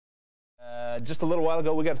Just a little while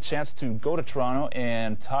ago, we got a chance to go to Toronto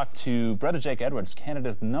and talk to Brother Jake Edwards,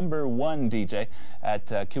 Canada's #1 DJ at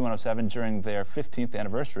Q107 during their 15th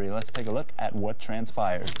anniversary. Let's take a look at what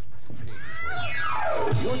transpired.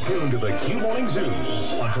 You're tuned to the Q Morning Zoo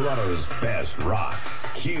on Toronto's best rock,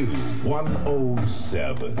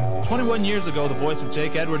 Q107. 21 years ago, the voice of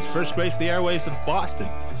Jake Edwards first graced the airwaves of Boston.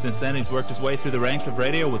 Since then, he's worked his way through the ranks of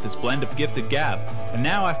radio with his blend of gifted gab. And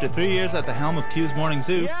now, after 3 years at the helm of Q's Morning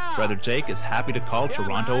Zoo, Brother Jake is happy to call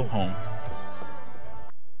Toronto home.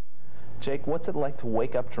 Jake, what's it like to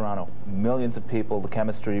wake up Toronto? Millions of people, the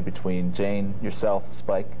chemistry between Jane, yourself,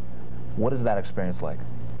 Spike. What is that experience like?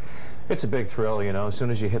 It's a big thrill, you know. As soon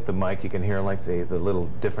as you hit the mic, you can hear like the little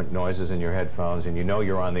different noises in your headphones, and you know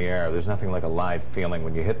you're on the air. There's nothing like a live feeling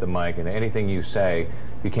when you hit the mic, and anything you say,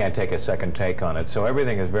 you can't take a second take on it. So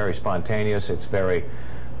everything is very spontaneous. It's very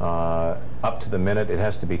up to the minute. It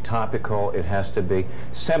has to be topical. It has to be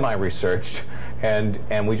semi-researched, and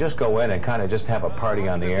we just go in and kind of just have a party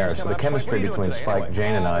on the air. So the chemistry between Spike,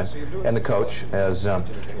 Jane, and I, and the coach is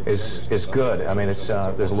good. I mean, it's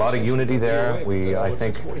there's a lot of unity there. I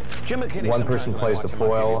think one person plays the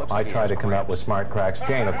foil. I try to come up with smart cracks.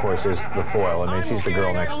 Jane, of course, is the foil. I mean, she's the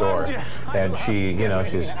girl next door, and she, you know,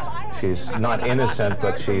 she's not innocent,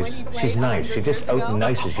 but she's nice. She just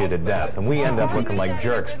out-nices you to death, and we end up looking like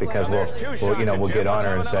jerks because we'll get on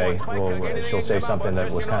her and say, she'll say something that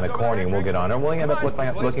was kind of corny, and we'll get on her. We'll end up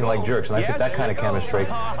looking like jerks, and I think that kind of chemistry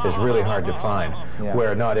is really hard to find,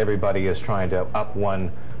 where not everybody is trying to up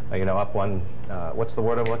one, what's the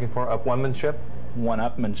word I'm looking for? Up one-manship?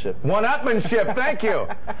 One-upmanship. One-upmanship, thank you.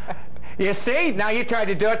 You see, now you tried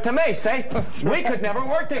to do it to me, see? We could never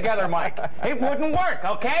work together, Mike. It wouldn't work,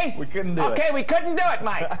 okay? We couldn't do it. Okay, we couldn't do it,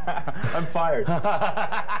 Mike. I'm fired.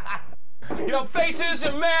 Your face is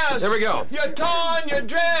a mess. There we go. You're torn your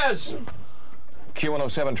dress.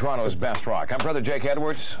 Q107 Toronto's best rock. I'm Brother Jake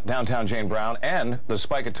Edwards, downtown Jane Brown, and the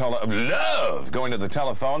Spike-a-tola of love going to the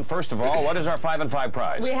telephone. First of all, what is our 5 and 5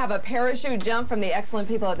 prize? We have a parachute jump from the excellent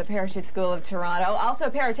people at the Parachute School of Toronto. Also a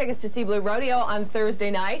pair of tickets to see Blue Rodeo on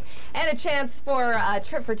Thursday night. And a chance for a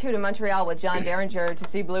trip for 2 to Montreal with John Derringer to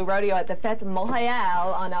see Blue Rodeo at the Fête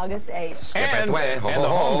Montréal on August 8th. And the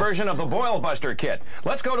home version of the Boil Buster kit.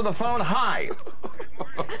 Let's go to the phone. Hi.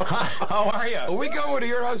 Hi. How are you? Are we going to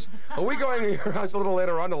your house? Are we going to your house a little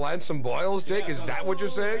later on to land some boils, Jake? Is that what you're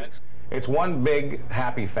saying? It's one big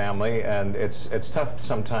happy family, and it's tough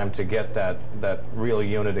sometimes to get that real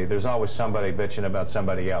unity. There's always somebody bitching about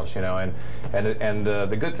somebody else, you know. And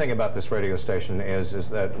the good thing about this radio station is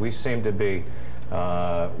that we seem to be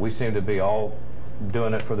all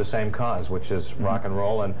doing it for the same cause, which is rock and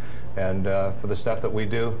roll, and for the stuff that we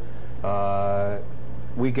do. I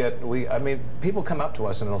mean, people come up to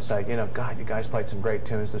us and they'll say, you know, God, you guys played some great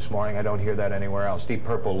tunes this morning. I don't hear that anywhere else. Deep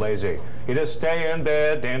Purple, Lazy. You just stay in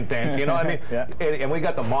bed, you know what I mean? And we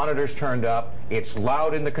got the monitors turned up. It's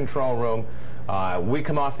loud in the control room. We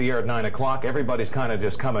come off the air at 9 o'clock. Everybody's kind of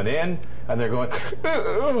just coming in, and they're going,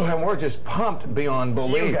 and we're just pumped beyond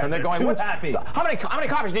belief. And they're going, what's happy? How many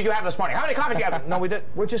coffees did you have this morning? How many coffees did you have? No, we did.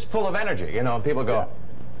 We're just full of energy, you know. And people go,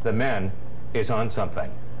 the man is on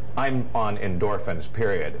something. I'm on endorphins,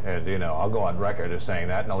 period. And, you know, I'll go on record as saying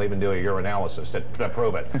that, and I'll even do a urinalysis to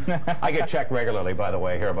prove it. I get checked regularly, by the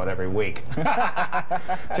way, here about every week.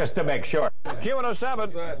 Just to make sure.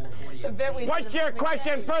 Q107. What's your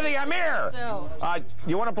question for the Amir?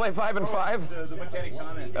 You want to play 5 and 5?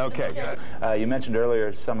 Okay. You mentioned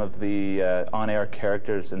earlier some of the on-air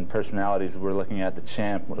characters and personalities. We're looking at the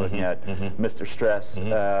Champ. We're looking at Mr. Stress.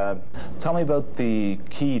 Tell me about the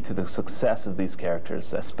key to the success of these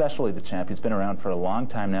characters, especially the Champ. He's been around for a long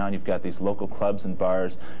time now, and you've got these local clubs and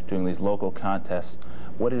bars doing these local contests.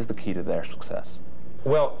 What is the key to their success?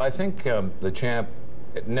 Well, I think the Champ,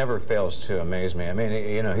 it never fails to amaze me. I mean,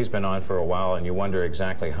 you know, he's been on for a while, and you wonder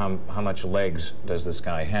exactly how much legs does this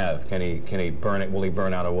guy have? Can he burn it? Will he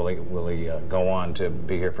burn out, or will he go on to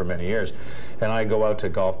be here for many years? And I go out to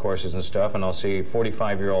golf courses and stuff, and I'll see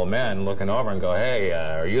 45-year-old men looking over and go, "Hey,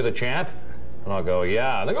 are you the Champ?" And I'll go,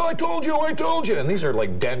 "Yeah." And they go, I told you. And these are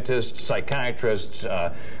like dentists, psychiatrists,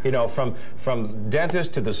 you know, from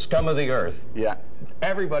dentist to the scum of the earth. Yeah.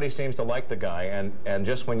 Everybody seems to like the guy, and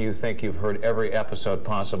just when you think you've heard every episode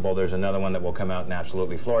possible, there's another one that will come out and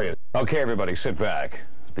absolutely floor you. Okay, everybody, sit back.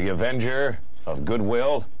 The Avenger of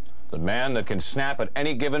Goodwill, the man that can snap at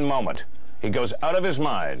any given moment. He goes out of his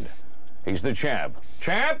mind. He's the Champ.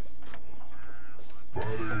 Champ? Buddy,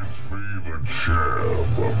 it's me, the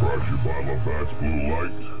Champ. I brought you by Labatt's Blue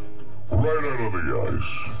Light, right out of the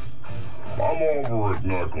ice. I'm over at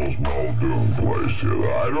Knuckles' Muldoon place here.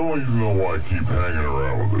 I don't even know why I keep hanging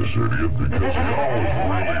around with this idiot, because he always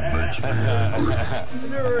really makes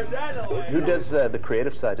Who does the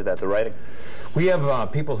creative side to that, the writing? We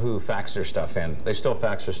have people who fax their stuff in. They still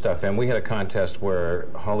fax their stuff in. We had a contest where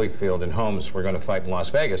Holyfield and Holmes were going to fight in Las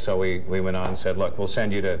Vegas, so we went on and said, look, we'll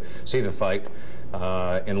send you to see the fight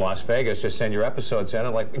in Las Vegas. Just send your episodes in.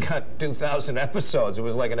 And like, we got 2,000 episodes. It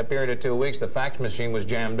was like in a period of 2 weeks, the fax machine was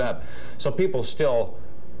jammed up. So people still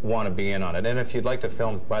want to be in on it. And if you'd like to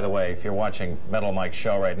film, by the way, if you're watching Metal Mike's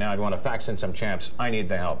show right now, and you want to fax in some champs, I need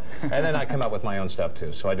the help. And then I come up with my own stuff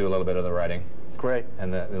too, so I do a little bit of the writing. Great.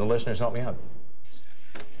 And the listeners help me out.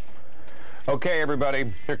 Okay,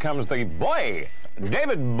 everybody, here comes the boy,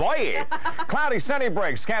 David Boy. Cloudy, sunny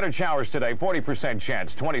breaks, scattered showers today, 40%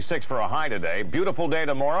 chance, 26 for a high today. Beautiful day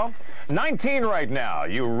tomorrow, 19 right now.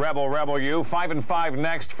 You rebel, you. 5 and 5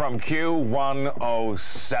 next from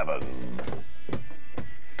Q107.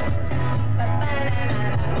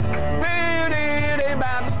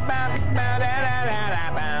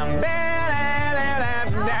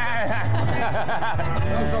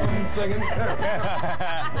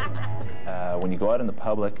 When you go out in the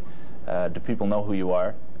public, do people know who you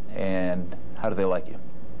are, and how do they like you?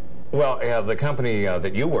 Well, the company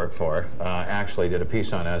that you work for actually did a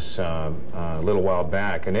piece on us a little while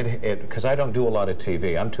back, and because I don't do a lot of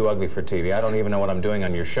TV. I'm too ugly for TV. I don't even know what I'm doing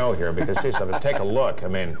on your show here, because, geez, take a look. I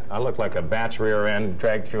mean, I look like a bat's rear end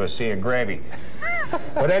dragged through a sea of gravy.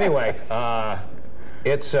 But anyway,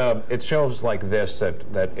 it shows like this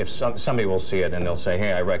that if somebody will see it and they'll say,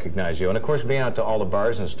 hey, I recognize you. And of course, being out to all the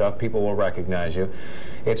bars and stuff, people will recognize you.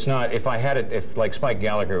 It's not, if like Spike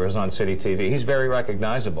Gallagher was on City TV, he's very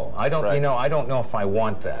recognizable. I don't, right. I don't know if I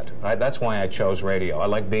want that. That's why I chose radio. I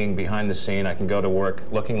like being behind the scene. I can go to work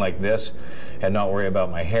looking like this and not worry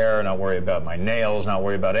about my hair, not worry about my nails, not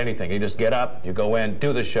worry about anything. You just get up, you go in,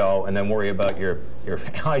 do the show, and then worry about your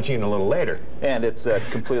hygiene a little later. And it's a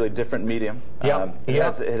completely different medium. It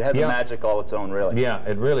has a magic all its own, really. Yeah,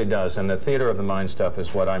 it really does. And the theater of the mind stuff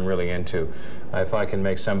is what I'm really into. If I can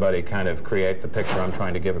make somebody kind of create the picture I'm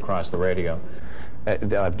trying to give across the radio,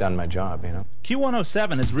 I've done my job, you know.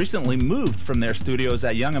 Q107 has recently moved from their studios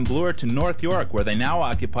at Yonge and Bloor to North York, where they now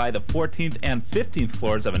occupy the 14th and 15th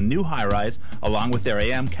floors of a new high-rise, along with their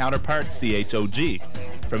AM counterpart, CHOG.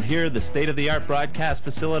 From here, the state-of-the-art broadcast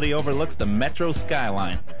facility overlooks the metro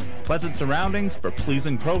skyline. Pleasant surroundings for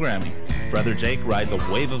pleasing programming. Brother Jake rides a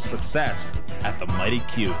wave of success at the mighty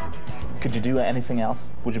Q. Could you do anything else?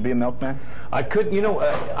 Would you be a milkman? I could,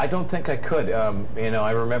 I don't think I could.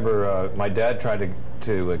 I remember my dad tried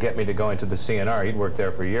to get me to go into the CNR. He'd worked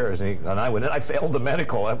there for years, and I went in. I failed the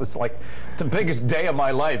medical. That was like the biggest day of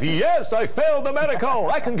my life. Yes, I failed the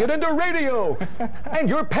medical. I can get into radio, and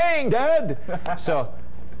you're paying, Dad. So,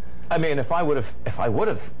 I mean, if I would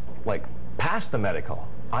have like passed the medical,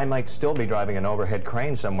 I might still be driving an overhead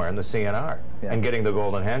crane somewhere in the CNR and getting the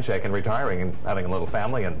golden handshake and retiring and having a little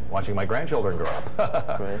family and watching my grandchildren grow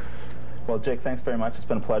up. Great. Well, Jake, thanks very much. It's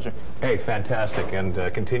been a pleasure. Hey, fantastic, and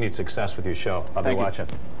continued success with your show. I'll be watching.